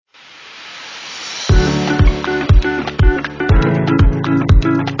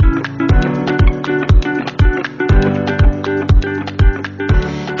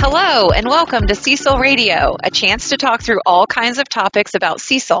Hello, and welcome to Cecil Radio, a chance to talk through all kinds of topics about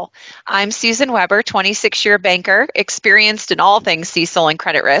Cecil. I'm Susan Weber, 26-year banker, experienced in all things Cecil and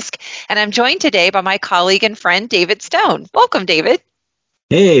credit risk, and I'm joined today by my colleague and friend, David Stone. Welcome, David.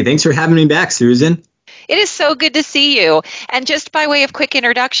 Hey, thanks for having me back, Susan. It is so good to see you. And just by way of quick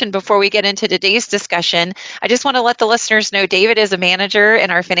introduction before we get into today's discussion, I just want to let the listeners know David is a manager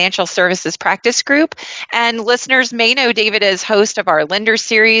in our financial services practice group. And listeners may know David as host of our Lender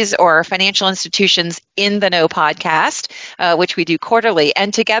Series or our Financial Institutions in the Know podcast, which we do quarterly.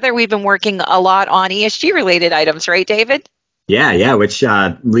 And together we've been working a lot on ESG related items, right, David? Yeah, which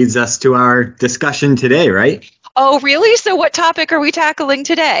leads us to our discussion today, right? Oh, really? So what topic are we tackling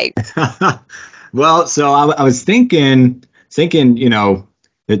today? Well, so I was thinking,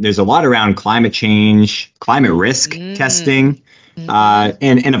 there's a lot around climate change, climate risk testing,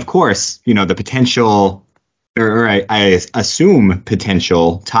 and of course, the potential, or I assume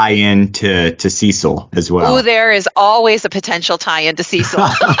potential tie-in to Cecil as well. Oh, there is always a potential tie-in to Cecil.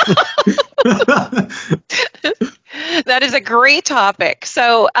 That is a great topic.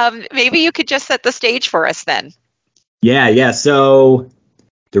 So maybe you could just set the stage for us then. Yeah. So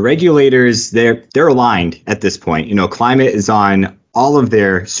the regulators, they're aligned at this point. Climate is on all of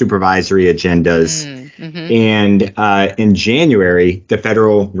their supervisory agendas. And in January, the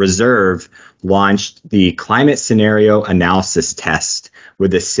Federal Reserve launched the Climate Scenario Analysis Test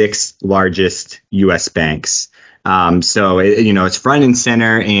with the 6 largest U.S. banks. So it's front and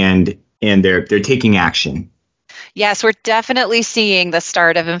center, and they're taking action. Yes, we're definitely seeing the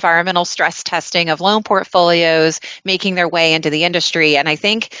start of environmental stress testing of loan portfolios making their way into the industry. And I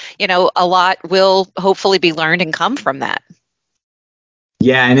think, a lot will hopefully be learned and come from that.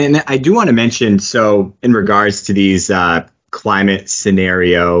 Yeah, and I do want to mention, so in regards to these climate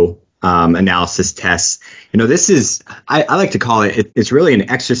scenario analysis tests, this is, I like to call it's really an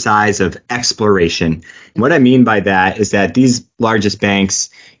exercise of exploration. And what I mean by that is that these largest banks,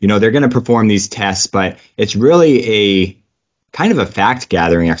 they're going to perform these tests, but it's really a kind of a fact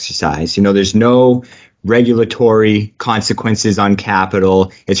gathering exercise. There's no regulatory consequences on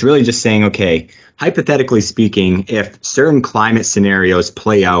capital. It's really just saying, okay, hypothetically speaking, if certain climate scenarios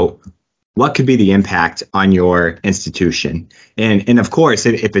play out, what could be the impact on your institution? And of course,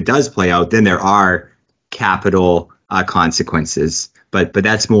 if it does play out, then there are capital consequences. But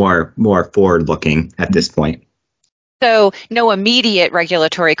that's more forward looking at this point. So no immediate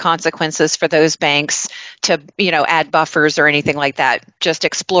regulatory consequences for those banks to, add buffers or anything like that, just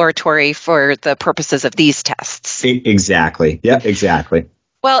exploratory for the purposes of these tests. Exactly. Yep, exactly.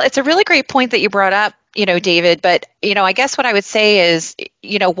 Well, it's a really great point that you brought up, David, but, I guess what I would say is,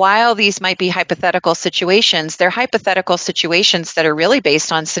 while these might be hypothetical situations, they're hypothetical situations that are really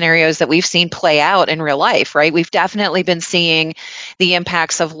based on scenarios that we've seen play out in real life, right? We've definitely been seeing the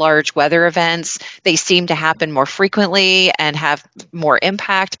impacts of large weather events. They seem to happen more frequently and have more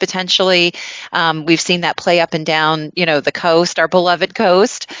impact potentially. We've seen that play up and down, the coast, our beloved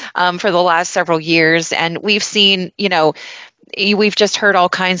coast, for the last several years. And we've seen, we've just heard all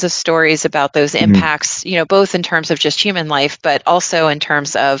kinds of stories about those impacts, both in terms of just human life, but also in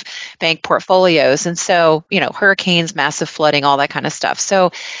terms of bank portfolios. And so, hurricanes, massive flooding, all that kind of stuff.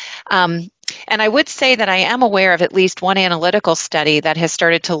 So, and I would say that I am aware of at least one analytical study that has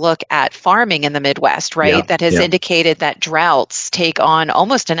started to look at farming in the Midwest, right? Yeah, that has indicated that droughts take on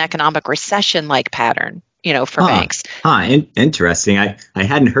almost an economic recession-like pattern, for banks. Interesting. I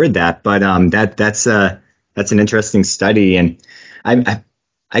hadn't heard that, but that's an interesting study. And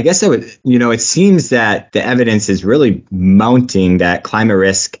I guess it seems that the evidence is really mounting that climate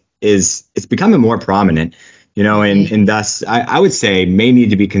risk it's becoming more prominent, and thus I would say may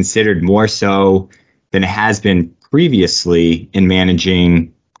need to be considered more so than it has been previously in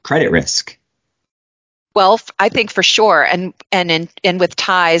managing credit risk. Well, I think for sure, and with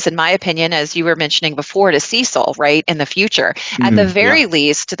ties, in my opinion, as you were mentioning before, to Cecil, right, in the future, at the very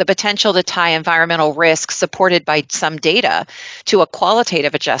least, the potential to tie environmental risk supported by some data to a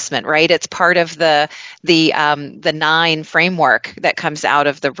qualitative adjustment, right? It's part of the 9 framework that comes out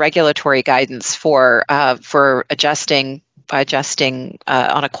of the regulatory guidance for adjusting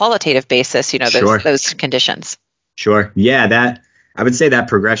on a qualitative basis, those conditions. Sure. Yeah, I would say that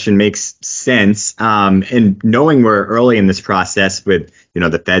progression makes sense. And knowing we're early in this process with,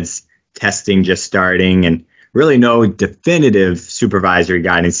 the Fed's testing just starting and really no definitive supervisory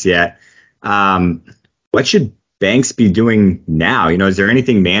guidance yet, what should banks be doing now? Is there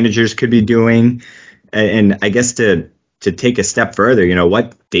anything managers could be doing? And I guess to take a step further,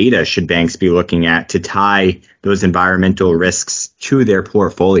 what data should banks be looking at to tie those environmental risks to their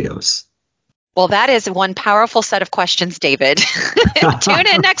portfolios? Well, that is one powerful set of questions, David. Tune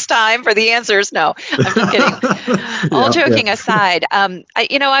in next time for the answers. No, I'm just kidding. All joking aside,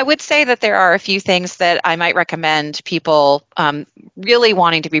 I would say that there are a few things that I might recommend people really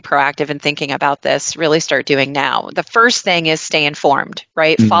wanting to be proactive and thinking about this really start doing now. The first thing is stay informed,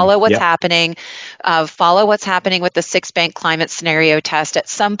 right? Follow what's happening. Follow what's happening with the six-bank climate scenario test. At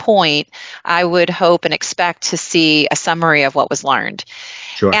some point, I would hope and expect to see a summary of what was learned.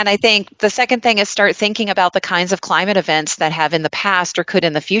 Sure. And I think the second thing is start thinking about the kinds of climate events that have in the past or could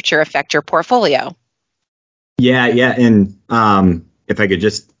in the future affect your portfolio. Yeah. And if I could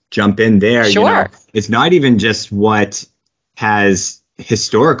just jump in there, Sure. it's not even just what has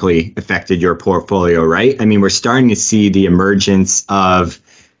historically affected your portfolio, right? I mean, we're starting to see the emergence of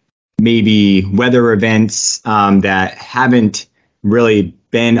maybe weather events that haven't really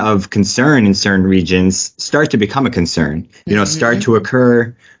been of concern in certain regions start to become a concern, start to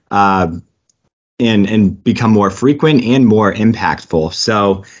occur and become more frequent and more impactful.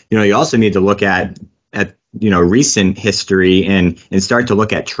 So, you also need to look at recent history and start to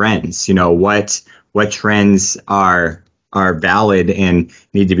look at trends. What trends are valid and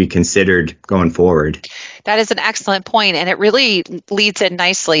need to be considered going forward. That is an excellent point, and it really leads in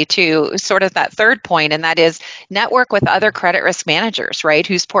nicely to sort of that third point, and that is network with other credit risk managers, right,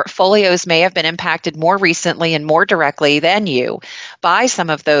 whose portfolios may have been impacted more recently and more directly than you by some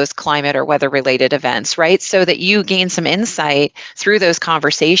of those climate or weather-related events, right, so that you gain some insight through those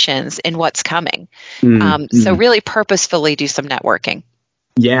conversations in what's coming. So really purposefully do some networking.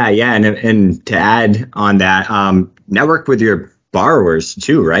 Yeah, and to add on that, network with your borrowers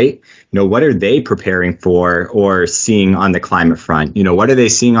too, right? What are they preparing for or seeing on the climate front? What are they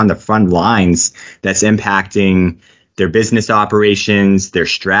seeing on the front lines that's impacting their business operations, their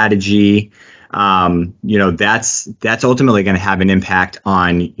strategy? That's ultimately going to have an impact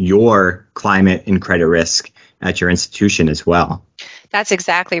on your climate and credit risk at your institution as well. That's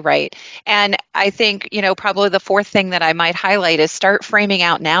exactly right. And I think, probably the fourth thing that I might highlight is start framing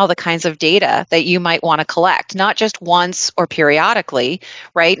out now the kinds of data that you might want to collect, not just once or periodically,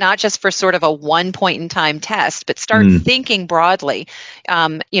 right? Not just for sort of a one point in time test, but start thinking broadly,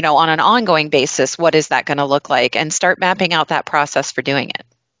 on an ongoing basis, what is that going to look like? And start mapping out that process for doing it.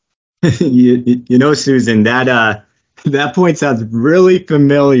 Susan, that point sounds really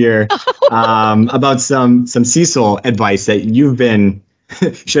familiar about some CECL advice that you've been,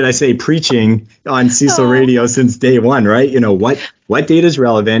 should I say, preaching on CECL radio since day one, right? What data is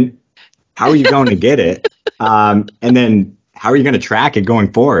relevant? How are you going to get it? And then how are you going to track it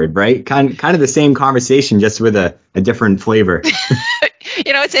going forward, right? Kind of the same conversation, just with a different flavor.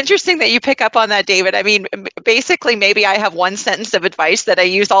 It's interesting that you pick up on that, David. I mean, basically, maybe I have one sentence of advice that I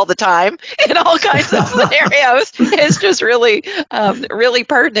use all the time in all kinds of scenarios. It's just really, really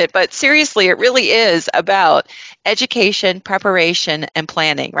pertinent. But seriously, it really is about education, preparation, and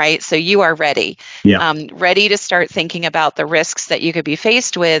planning, right? So you are ready. Ready to start thinking about the risks that you could be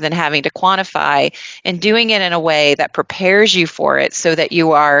faced with and having to quantify, and doing it in a way that prepares you for it so that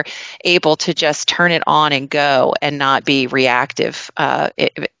you are able to just turn it on and go and not be reactive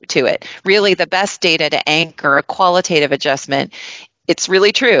to it. Really, the best data to anchor a qualitative adjustment. It's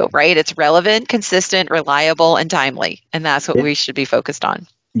really true, right? It's relevant, consistent, reliable, and timely. And that's what we should be focused on.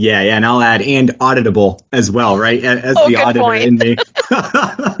 Yeah, and I'll add and auditable as well, right? As the auditor point. In me.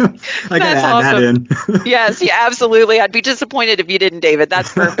 I gotta add awesome. That in. Yes, yeah, absolutely. I'd be disappointed if you didn't, David.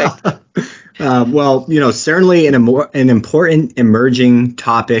 That's perfect. Well, certainly an important emerging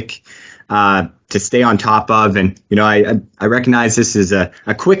topic to stay on top of. And, I recognize this is a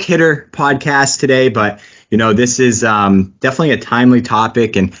quick hitter podcast today, but, this is definitely a timely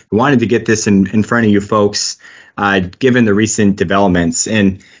topic, and we wanted to get this in front of you folks, given the recent developments.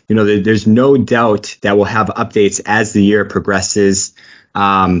 And, there's no doubt that we'll have updates as the year progresses,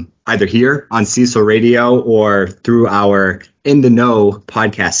 either here on CECL Radio or through our In the Know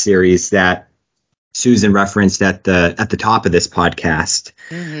podcast series that Susan referenced at the top of this podcast.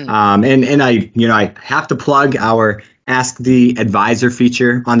 And I have to plug our Ask the Advisor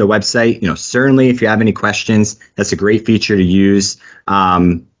feature on the website. Certainly if you have any questions, that's a great feature to use.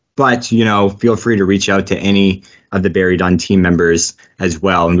 But, feel free to reach out to any of the Barry Dunn team members as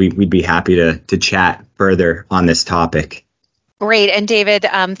well. And we'd be happy to chat further on this topic. Great. And David,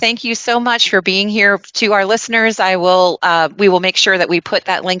 thank you so much for being here. To our listeners, we will make sure that we put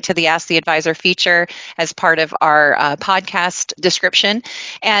that link to the Ask the Advisor feature as part of our podcast description.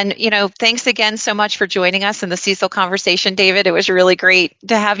 And, thanks again so much for joining us in the CECL conversation, David. It was really great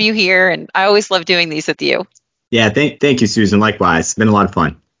to have you here. And I always love doing these with you. Yeah, thank you, Susan. Likewise. It's been a lot of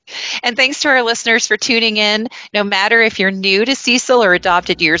fun. And thanks to our listeners for tuning in. No matter if you're new to CECL or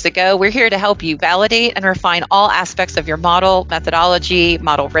adopted years ago, we're here to help you validate and refine all aspects of your model, methodology,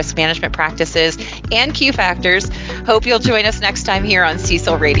 model risk management practices, and Q factors. Hope you'll join us next time here on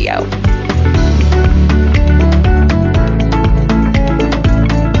CECL Radio.